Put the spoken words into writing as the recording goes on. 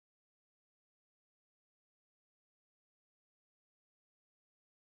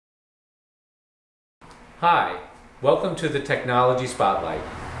Hi, welcome to the Technology Spotlight.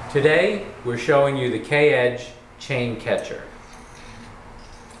 Today we're showing you the K-Edge chain catcher.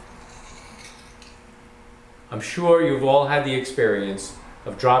 I'm sure you've all had the experience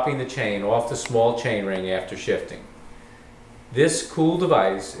of dropping the chain off the small chain ring after shifting. This cool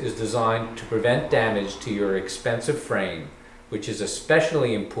device is designed to prevent damage to your expensive frame, which is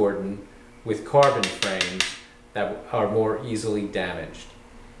especially important with carbon frames that are more easily damaged.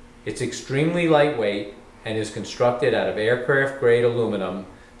 It's extremely lightweight and is constructed out of aircraft-grade aluminum,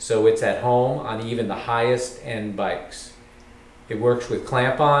 so it's at home on even the highest-end bikes. It works with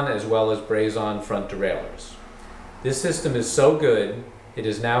clamp-on as well as braze-on front derailleurs. This system is so good, it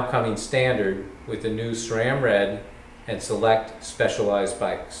is now coming standard with the new SRAM Red and select Specialized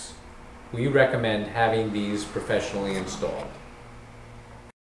bikes. We recommend having these professionally installed.